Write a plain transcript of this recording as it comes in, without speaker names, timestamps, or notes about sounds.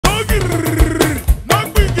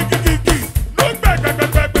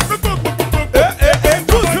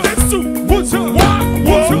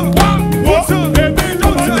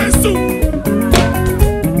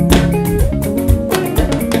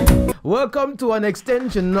Welcome to an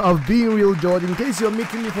extension of Being Real George. In case you're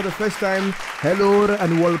meeting me for the first time, hello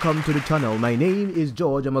and welcome to the channel. My name is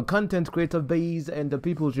George. I'm a content creator based in the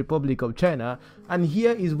People's Republic of China, and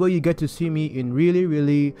here is where you get to see me in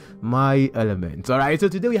really my element. Alright, so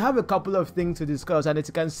today we have a couple of things to discuss, and as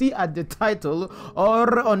you can see at the title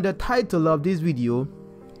or on the title of this video,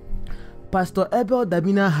 Pastor Abel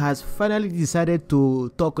Damina has finally decided to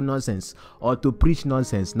talk nonsense or to preach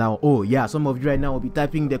nonsense. Now, oh yeah, some of you right now will be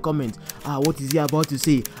typing in the comments, what is he about to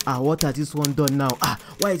say? What has this one done now?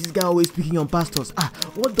 Why is this guy always speaking on pastors?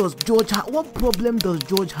 What does George have? What problem does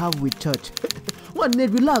George have with church? One,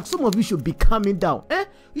 relax. Some of you should be calming down.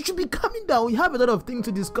 You should be calming down. We have a lot of things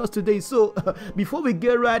to discuss today. So before we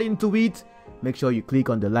get right into it, make sure you click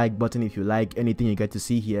on the like button if you like anything you get to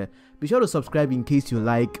see here. Be sure to subscribe in case you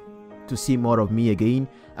like to see more of me again,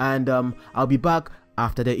 and I'll be back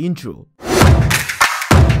after the intro.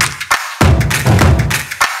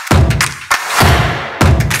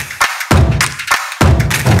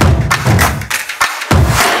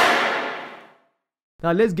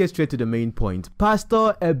 Now let's get straight to the main point.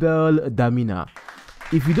 Pastor Abel Damina.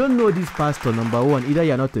 If you don't know this pastor, number one, either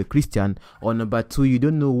you're not a Christian, or number two, you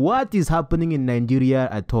don't know what is happening in Nigeria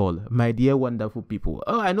at all. My dear wonderful people.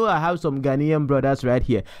 Oh, I know I have some Ghanaian brothers right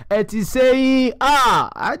here. It is saying,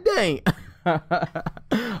 dang.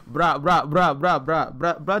 brother,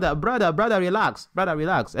 relax. Brother,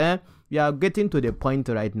 relax. We are getting to the point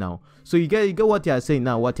right now. So you get what you are saying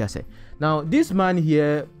now, what you are saying. Now, this man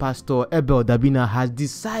here, Pastor Abel Damina, has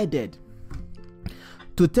decided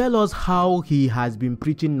to tell us how he has been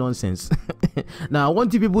preaching nonsense. Now, I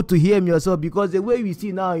want you people to hear me yourself, because the way we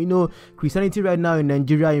see now, Christianity right now in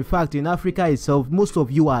Nigeria, in fact, in Africa itself, most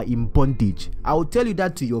of you are in bondage. I will tell you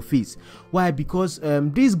that to your face. Why? Because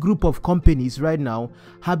this group of companies right now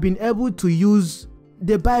have been able to use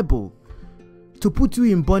the Bible to put you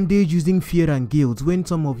in bondage using fear and guilt, when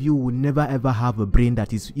some of you will never ever have a brain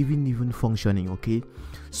that is even functioning, okay?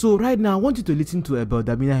 So right now, I want you to listen to Abel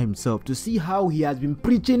Damina himself to see how he has been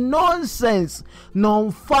preaching nonsense,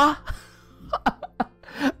 non-fa.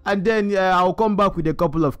 And then I'll come back with a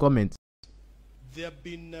couple of comments. They've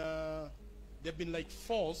been like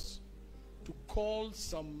forced to call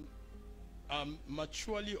some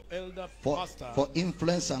maturely elder pastor for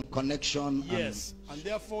influence and connection. Yes, and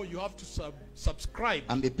therefore you have to subscribe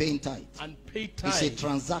and be paying tithe. And pay tithe. It's a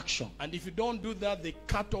transaction. And if you don't do that, they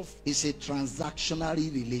cut off. It's a transactional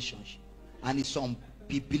relationship, and it's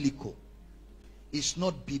unbiblical. It's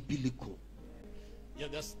not biblical. Yeah,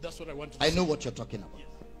 that's what I want to I say. know what you're talking about. Yes.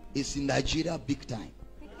 It's in Nigeria big time.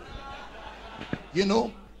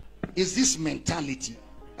 It's this mentality.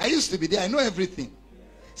 I used to be there. I know everything.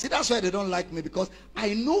 See, that's why they don't like me, because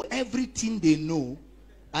I know everything they know,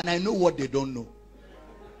 and I know what they don't know.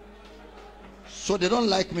 So they don't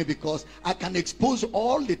like me, because I can expose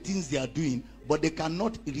all the things they are doing, but they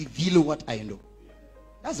cannot reveal what I know.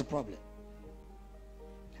 That's the problem.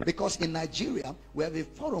 Because in Nigeria, we have a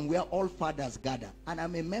forum where all fathers gather, and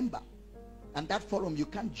I'm a member. And that forum, you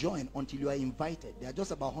can't join until you are invited. There are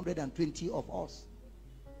just about 120 of us.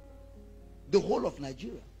 The whole of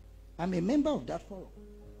Nigeria. I'm a member of that forum.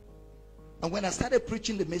 And when I started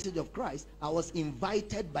preaching the message of Christ, I was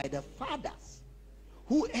invited by the fathers.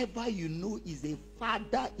 Whoever you know is a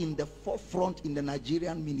father in the forefront in the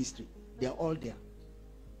Nigerian ministry, they're all there.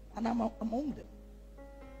 And I'm among them.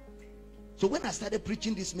 So when I started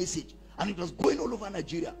preaching this message, and it was going all over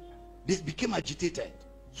Nigeria, they became agitated.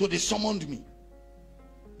 So they summoned me.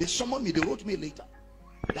 They summoned me, they wrote me later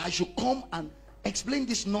that I should come and explain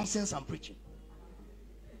this nonsense I'm preaching.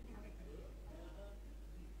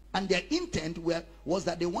 And their intent was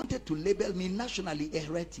that they wanted to label me nationally a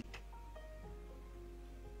heretic.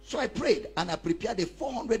 So I prayed, and I prepared a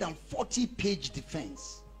 440-page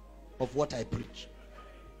defense of what I preach.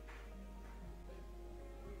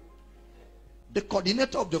 The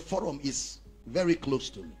coordinator of the forum is very close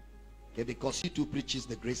to me, okay, because he too preaches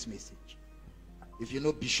the grace message. If you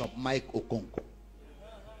know Bishop Mike Okonkwo,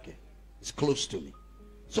 okay, it's close to me.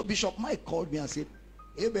 So Bishop Mike called me and said,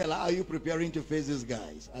 Abel, how are you preparing to face these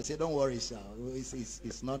guys? I said, don't worry, sir.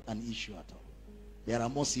 It's not an issue at all. There are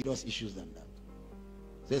more serious issues than that.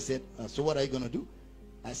 So he said, so what are you going to do?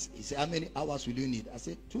 He said, how many hours will you need? I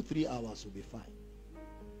said, 2-3 hours will be fine.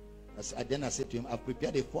 Then I said to him, I've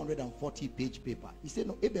prepared a 440-page paper. He said,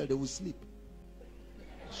 no, Abel, they will sleep.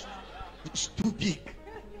 It's too big.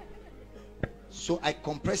 So I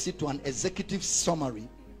compressed it to an executive summary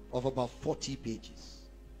of about 40 pages.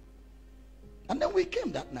 And then we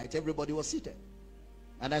came that night. Everybody was seated.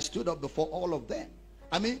 And I stood up before all of them.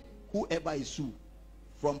 I mean, whoever is who,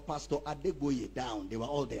 from Pastor Adeboye down, they were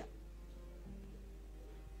all there.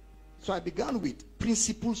 So I began with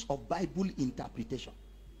principles of Bible interpretation.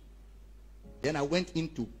 Then I went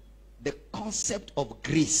into the concept of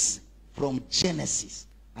grace from Genesis.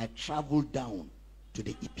 I traveled down to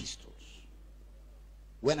the epistles.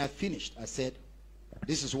 When I finished, I said,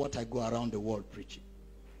 this is what I go around the world preaching.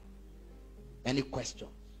 Any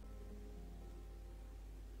questions?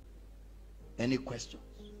 Any questions?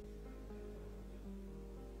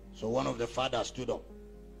 So one of the fathers stood up.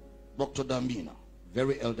 Dr. Damina,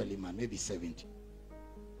 very elderly man, maybe 70.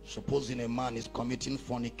 Supposing a man is committing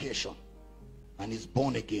fornication and is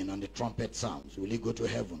born again and the trumpet sounds, will he go to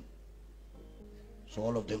heaven? So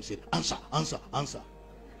all of them said, answer, answer, answer.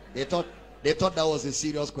 They thought that was a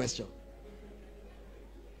serious question.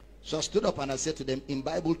 So I stood up and I said to them, in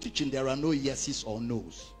Bible teaching there are no yeses or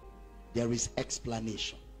no's. There is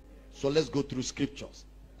explanation. So let's go through scriptures.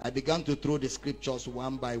 I began to throw the scriptures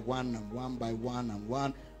one by one and one by one and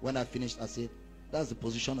one. When I finished, I said, that's the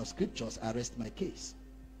position of scriptures. I rest my case.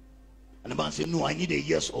 And the man said, no, I need a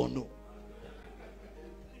yes or no.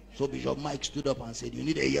 So Bishop Mike stood up and said, you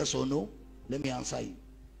need a yes or no? Let me answer you.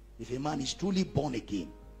 If a man is truly born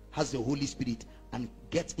again, has the Holy Spirit, and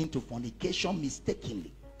gets into fornication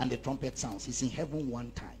mistakenly, and the trumpet sounds, he's in heaven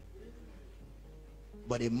one time.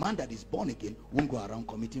 But a man that is born again won't go around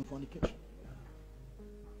committing fornication.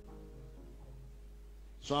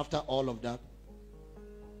 So after all of that,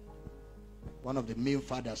 one of the main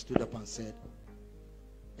fathers stood up and said,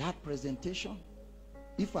 that presentation,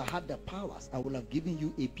 if I had the powers, I would have given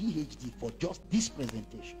you a PhD for just this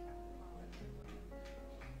presentation.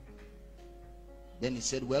 Then he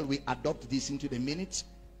said, well, we adopt this into the minutes.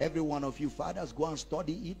 Every one of you fathers, go and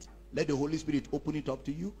study it. Let the Holy Spirit open it up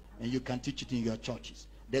to you, and you can teach it in your churches.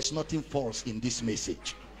 There's nothing false in this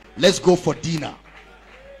message. Let's go for dinner.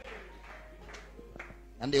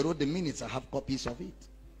 And they wrote the minutes. I have copies of it.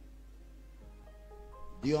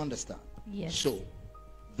 Do you understand? Yes. So,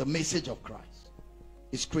 the message of Christ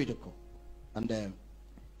is critical. And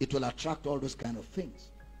it will attract all those kind of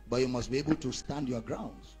things. But you must be able to stand your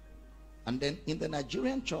grounds. And then in the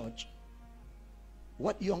Nigerian church,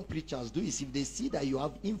 what young preachers do is, if they see that you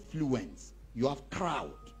have influence, you have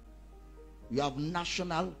crowd, you have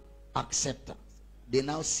national acceptance, they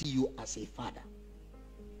now see you as a father.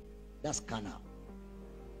 That's carnal.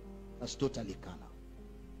 That's totally carnal.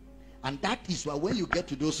 And that is why when you get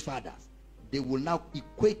to those fathers, they will now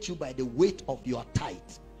equate you by the weight of your tithe.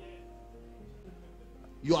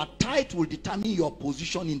 Your tithe will determine your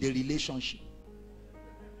position in the relationship.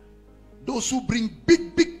 Those who bring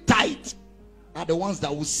big tithe are the ones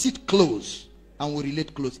that will sit close and will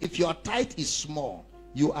relate close. If your tithe is small,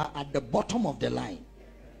 you are at the bottom of the line.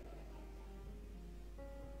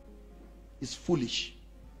 It's foolish.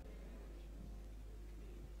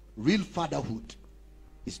 Real fatherhood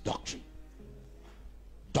is doctrine.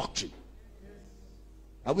 Doctrine.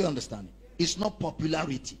 Are we understanding? It's not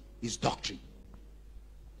popularity, it's doctrine.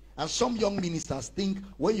 And some young ministers think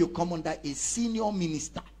when you come under a senior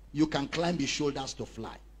minister, you can climb his shoulders to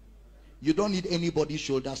fly. You don't need anybody's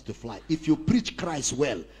shoulders to fly. If you preach Christ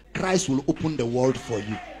well, Christ will open the world for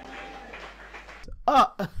you.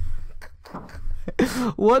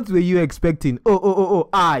 What were you expecting?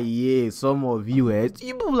 Yeah, some of you, you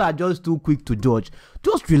people are just too quick to judge.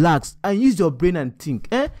 Just relax and use your brain and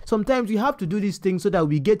think. Sometimes you have to do these things so that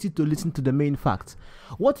we get you to listen to the main facts.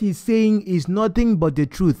 What he's saying is nothing but the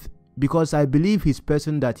truth, because I believe his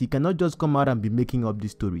person that he cannot just come out and be making up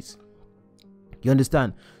these stories. You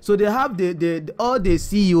understand? So they have all the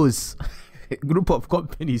CEOs, group of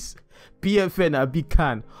companies, PFN,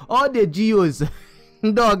 Abikan, all the GOs,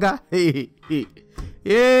 Doga, hey,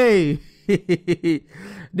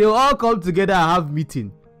 they will all come together and have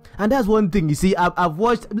meeting. And that's one thing, you see, I've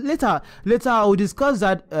watched, later I will discuss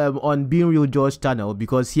that on Being Real George channel,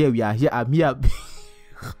 because here I'm here.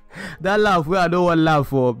 That laugh where I don't want to laugh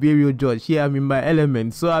for Being Real George, here I'm in my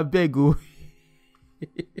element, so I beg you.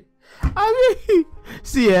 I mean,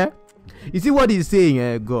 see, you see what he's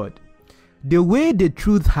saying, God. The way the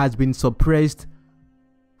truth has been suppressed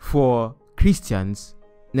for Christians,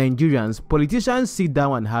 Nigerians, politicians sit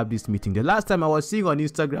down and have this meeting. The last time I was seeing on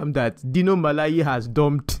Instagram that Dino Malayi has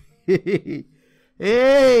dumped,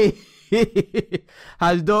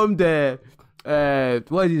 has dumped,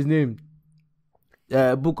 what is his name?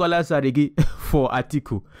 Bukola Sariki for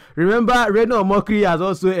Atiku. Remember, Reno Mokri has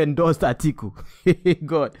also endorsed Atiku.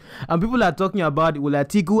 God. And people are talking about, will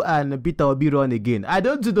Atiku and Peter Obi run again? I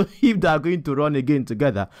don't know if they are going to run again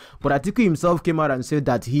together. But Atiku himself came out and said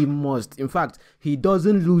that he must. In fact, he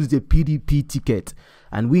doesn't lose the PDP ticket.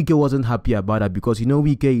 And Wike wasn't happy about that because, you know,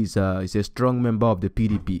 Wike is a strong member of the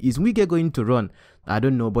PDP. Is Wike going to run? I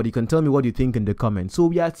don't know, but you can tell me what you think in the comments. So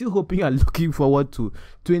we are still hoping and looking forward to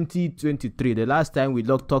 2023. The last time we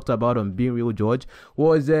talked about on Being Real George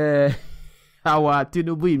was our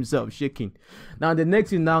Tinubu himself shaking. Now, the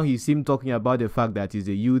next thing now, he's him talking about the fact that he's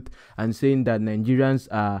a youth and saying that Nigerians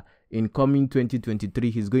are in coming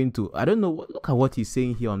 2023, he's going to, I don't know, look at what he's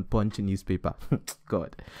saying here on Punch newspaper.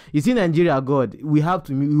 God. You see, Nigeria, God, we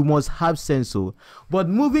must have sense. So, but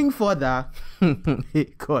moving further,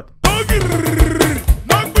 God.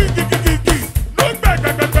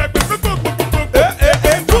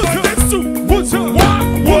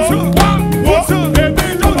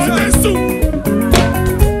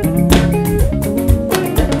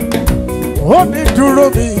 Onídúró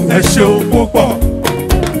mi, ẹ ṣeun púpọ̀.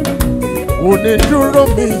 Onídúró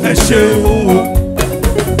mi, ẹ ṣeun o.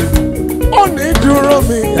 Onídúró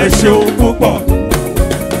mi, ẹ ṣeun púpọ̀.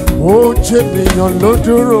 Ó jẹ́ ènìyàn ló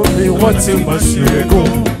dúró mi, wọ́n ti mọ̀ sí ẹ̀kọ́.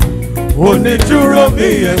 Onídúró mi,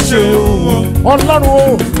 ẹ ṣeun o. Ọlọ́run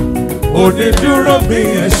o. Onídúró mi,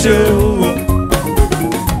 ẹ ṣeun o.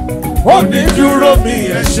 Onídúró mi,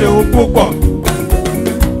 ẹ ṣeun púpọ̀.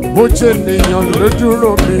 Ó jẹ́ ènìyàn ló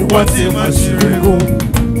dúró mi, wọ́n ti mọ̀ sí ẹ̀kọ́.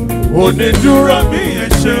 Onídúró mi, ẹ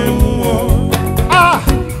ṣeun o.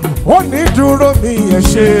 Onídúró mi, ẹ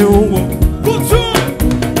ṣeun o.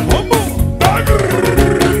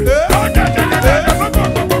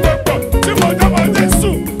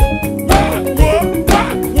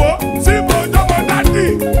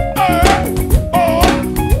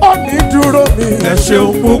 Onídúró mi, ẹ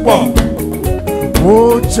ṣeun púpọ̀. Ó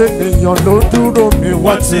jẹ́ ènìyàn ló dúró mi,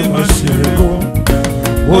 wọ́n ti mọ̀ sí ẹ̀kọ́.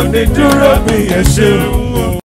 Onídúró mi, ẹ ṣeun.